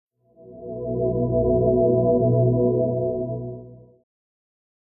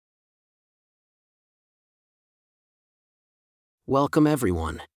Welcome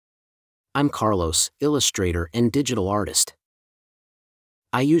everyone. I'm Carlos, illustrator and digital artist.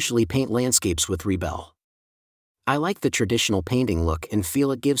 I usually paint landscapes with Rebelle. I like the traditional painting look and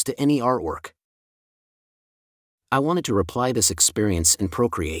feel it gives to any artwork. I wanted to apply this experience in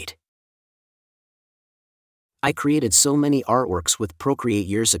Procreate. I created so many artworks with Procreate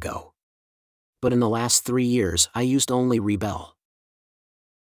years ago. But in the last 3 years I used only Rebelle.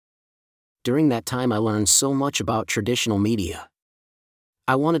 During that time I learned so much about traditional media.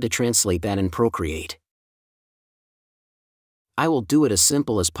 I wanted to translate that in Procreate. I will do it as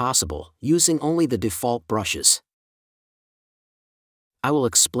simple as possible, using only the default brushes. I will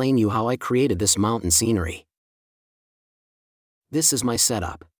explain you how I created this mountain scenery. This is my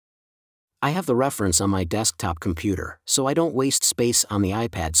setup. I have the reference on my desktop computer, so I don't waste space on the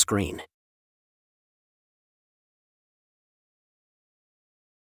iPad screen.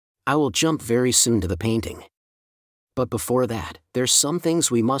 I will jump very soon to the painting. But before that, there's some things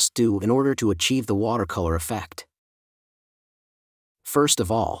we must do in order to achieve the watercolor effect. First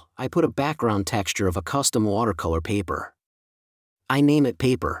of all, I put a background texture of a custom watercolor paper. I name it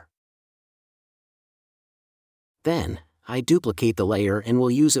paper. Then, I duplicate the layer and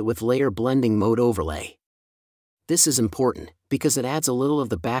will use it with layer blending mode overlay. This is important, because it adds a little of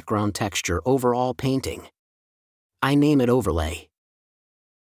the background texture over all painting. I name it overlay.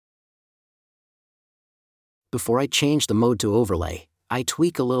 Before I change the mode to overlay, I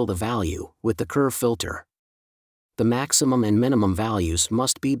tweak a little the value with the curve filter. The maximum and minimum values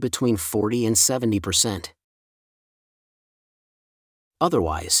must be between 40 and 70%.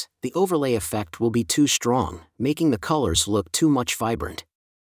 Otherwise, the overlay effect will be too strong, making the colors look too much vibrant.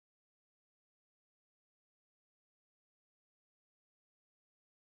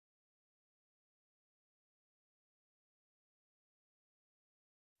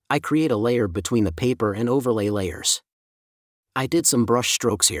 I create a layer between the paper and overlay layers. I did some brush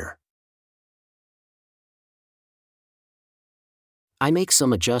strokes here. I make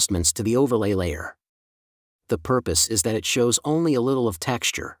some adjustments to the overlay layer. The purpose is that it shows only a little of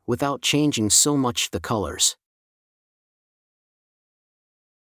texture, without changing so much the colors.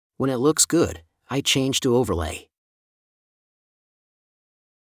 When it looks good, I change to overlay.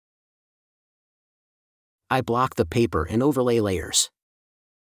 I block the paper and overlay layers.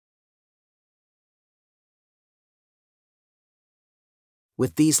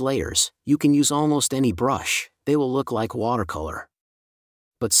 With these layers, you can use almost any brush, they will look like watercolor.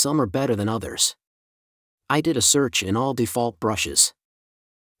 But some are better than others. I did a search in all default brushes.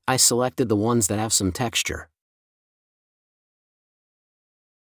 I selected the ones that have some texture.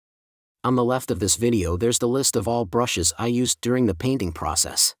 On the left of this video there's the list of all brushes I used during the painting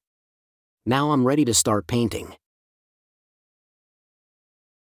process. Now I'm ready to start painting.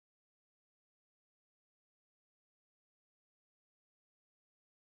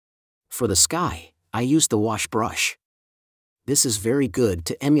 For the sky, I used the wash brush. This is very good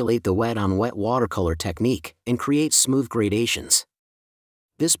to emulate the wet-on-wet watercolor technique and create smooth gradations.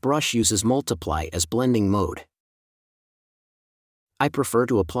 This brush uses multiply as blending mode. I prefer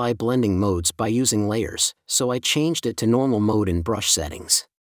to apply blending modes by using layers, so I changed it to normal mode in brush settings.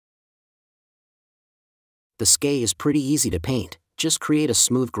 The sky is pretty easy to paint, just create a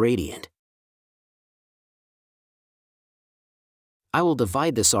smooth gradient. I will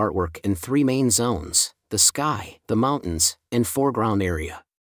divide this artwork in 3 main zones: the sky, the mountains, and foreground area.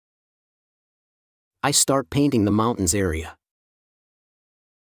 I start painting the mountains area.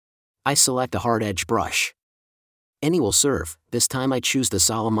 I select a hard edge brush. Any will serve, this time I choose the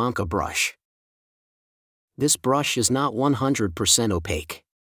Salamanca brush. This brush is not 100% opaque,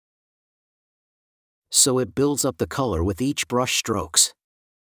 so it builds up the color with each brush strokes.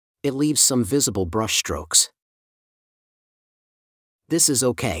 It leaves some visible brush strokes. This is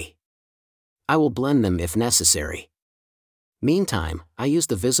okay. I will blend them if necessary. Meantime, I use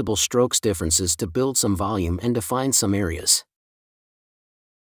the visible strokes differences to build some volume and define some areas.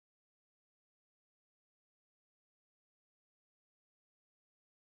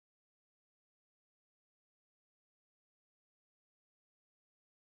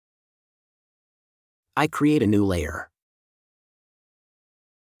 I create a new layer.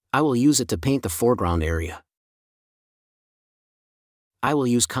 I will use it to paint the foreground area. I will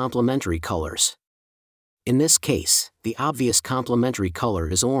use complementary colors. In this case, the obvious complementary color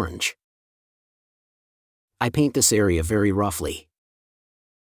is orange. I paint this area very roughly.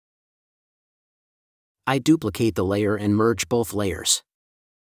 I duplicate the layer and merge both layers.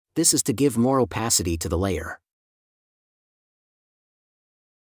 This is to give more opacity to the layer.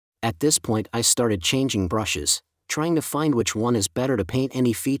 At this point I started changing brushes, trying to find which one is better to paint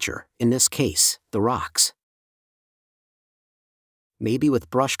any feature, in this case, the rocks. Maybe with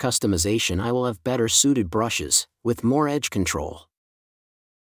brush customization I will have better suited brushes, with more edge control.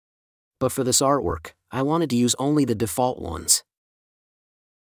 But for this artwork, I wanted to use only the default ones.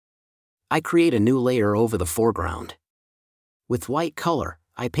 I create a new layer over the foreground. With white color,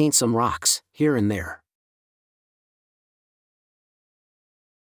 I paint some rocks, here and there.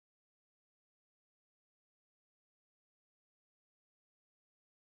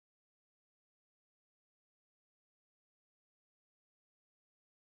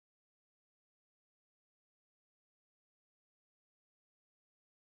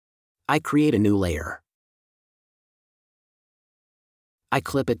 I create a new layer. I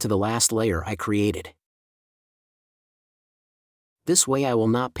clip it to the last layer I created. This way I will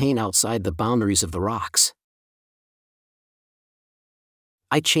not paint outside the boundaries of the rocks.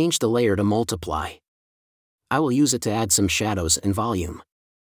 I change the layer to multiply. I will use it to add some shadows and volume.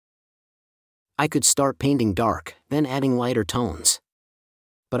 I could start painting dark, then adding lighter tones.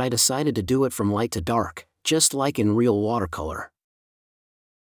 But I decided to do it from light to dark, just like in real watercolor.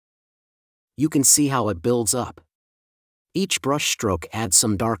 You can see how it builds up. Each brush stroke adds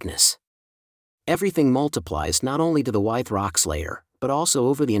some darkness. Everything multiplies not only to the white rocks layer, but also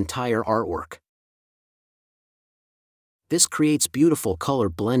over the entire artwork. This creates beautiful color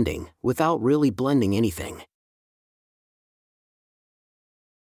blending, without really blending anything.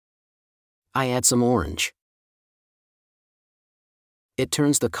 I add some orange. It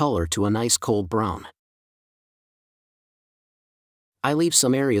turns the color to a nice cold brown. I leave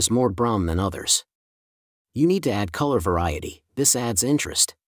some areas more brown than others. You need to add color variety, this adds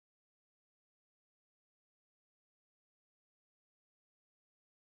interest.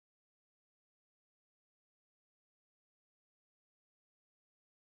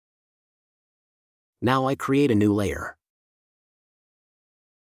 Now I create a new layer.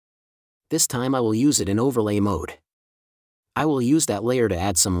 This time I will use it in overlay mode. I will use that layer to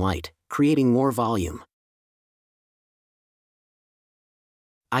add some light, creating more volume.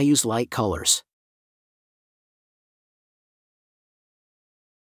 I use light colors.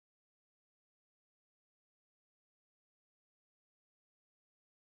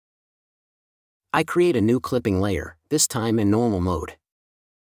 I create a new clipping layer, this time in normal mode.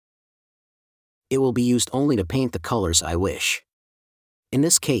 It will be used only to paint the colors I wish. In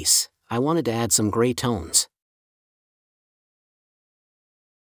this case, I wanted to add some gray tones.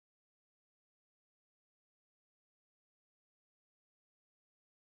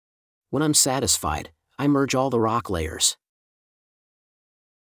 When I'm satisfied, I merge all the rock layers.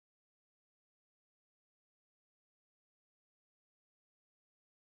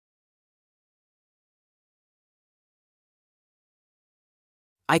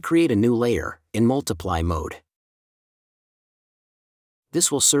 I create a new layer, in multiply mode.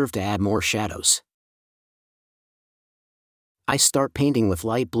 This will serve to add more shadows. I start painting with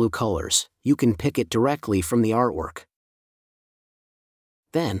light blue colors, you can pick it directly from the artwork.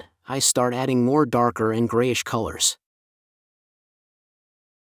 Then, I start adding more darker and grayish colors.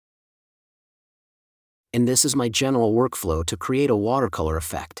 And this is my general workflow to create a watercolor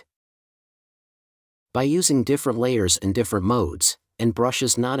effect. By using different layers in different modes, and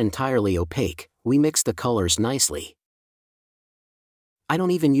brushes not entirely opaque, we mix the colors nicely. I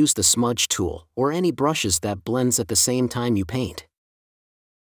don't even use the smudge tool, or any brushes that blends at the same time you paint.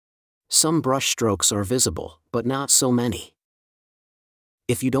 Some brush strokes are visible, but not so many.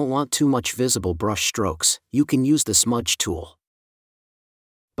 If you don't want too much visible brush strokes, you can use the smudge tool.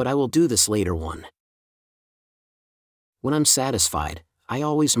 But I will do this later one. When I'm satisfied, I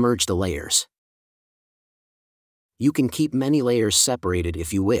always merge the layers. You can keep many layers separated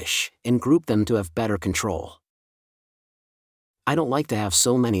if you wish, and group them to have better control. I don't like to have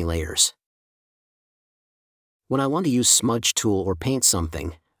so many layers. When I want to use smudge tool or paint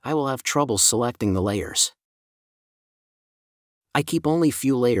something, I will have trouble selecting the layers. I keep only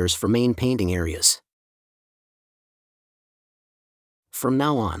few layers for main painting areas. From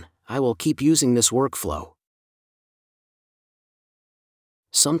now on, I will keep using this workflow.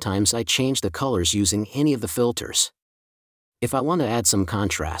 Sometimes I change the colors using any of the filters. If I want to add some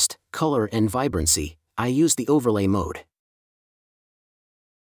contrast, color and vibrancy, I use the overlay mode.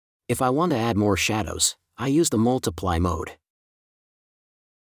 If I want to add more shadows, I use the multiply mode.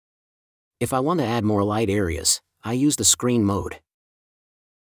 If I want to add more light areas, I use the screen mode.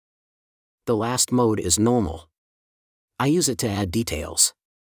 The last mode is normal. I use it to add details.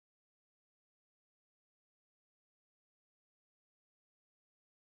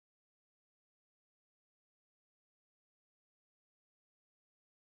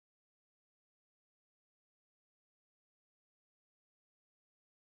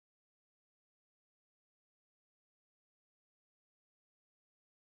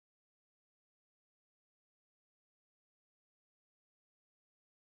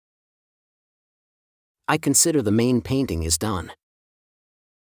 I consider the main painting is done.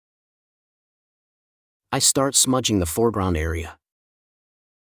 I start smudging the foreground area.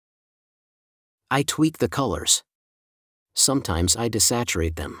 I tweak the colors. Sometimes I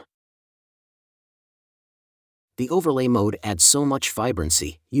desaturate them. The overlay mode adds so much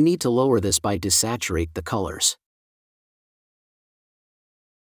vibrancy, you need to lower this by desaturate the colors.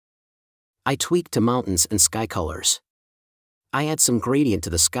 I tweak to mountains and sky colors. I add some gradient to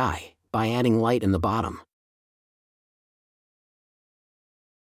the sky by adding light in the bottom.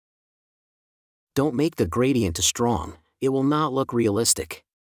 Don't make the gradient too strong, it will not look realistic.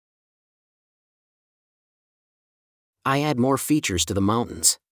 I add more features to the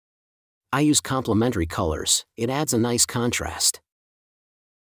mountains. I use complementary colors, it adds a nice contrast.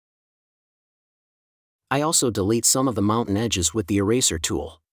 I also delete some of the mountain edges with the eraser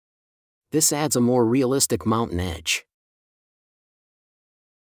tool. This adds a more realistic mountain edge.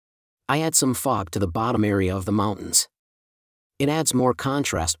 I add some fog to the bottom area of the mountains. It adds more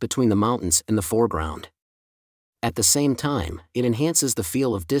contrast between the mountains and the foreground. At the same time, it enhances the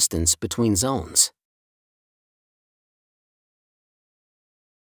feel of distance between zones.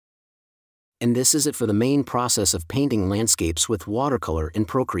 And this is it for the main process of painting landscapes with watercolor in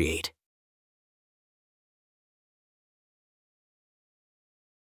Procreate.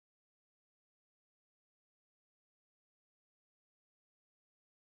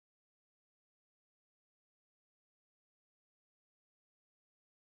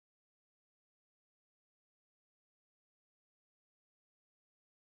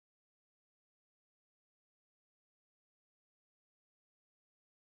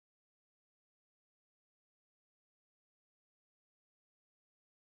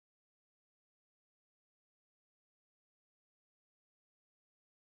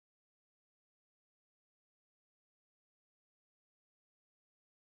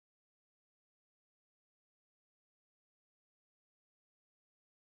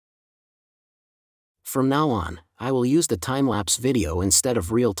 From now on, I will use the time-lapse video instead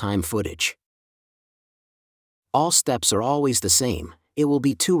of real-time footage. All steps are always the same, it will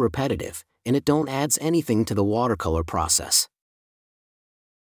be too repetitive, and it don't adds anything to the watercolor process.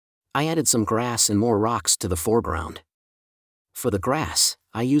 I added some grass and more rocks to the foreground. For the grass,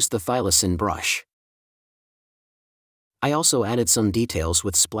 I used the Stylus brush. I also added some details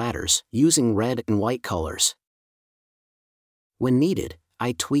with splatters, using red and white colors. When needed,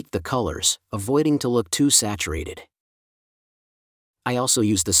 I tweaked the colors, avoiding to look too saturated. I also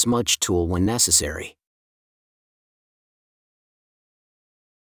used the smudge tool when necessary.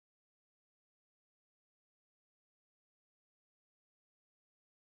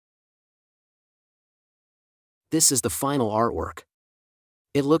 This is the final artwork.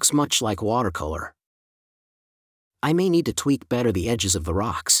 It looks much like watercolor. I may need to tweak better the edges of the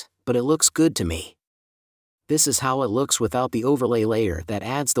rocks, but it looks good to me. This is how it looks without the overlay layer that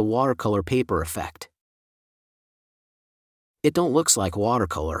adds the watercolor paper effect. It don't looks like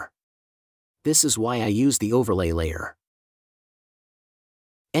watercolor. This is why I use the overlay layer.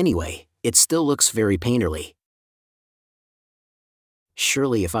 Anyway, it still looks very painterly.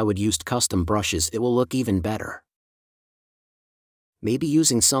 Surely if I would use custom brushes it will look even better. Maybe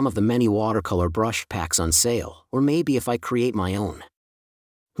using some of the many watercolor brush packs on sale, or maybe if I create my own.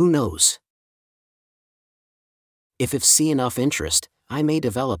 Who knows? If I see enough interest, I may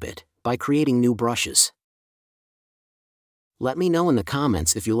develop it by creating new brushes. Let me know in the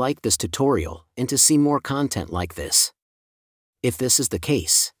comments if you like this tutorial and to see more content like this. If this is the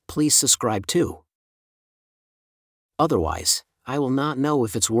case, please subscribe too. Otherwise, I will not know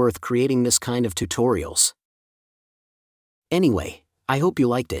if it's worth creating this kind of tutorials. Anyway, I hope you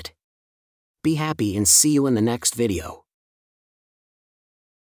liked it. Be happy and see you in the next video.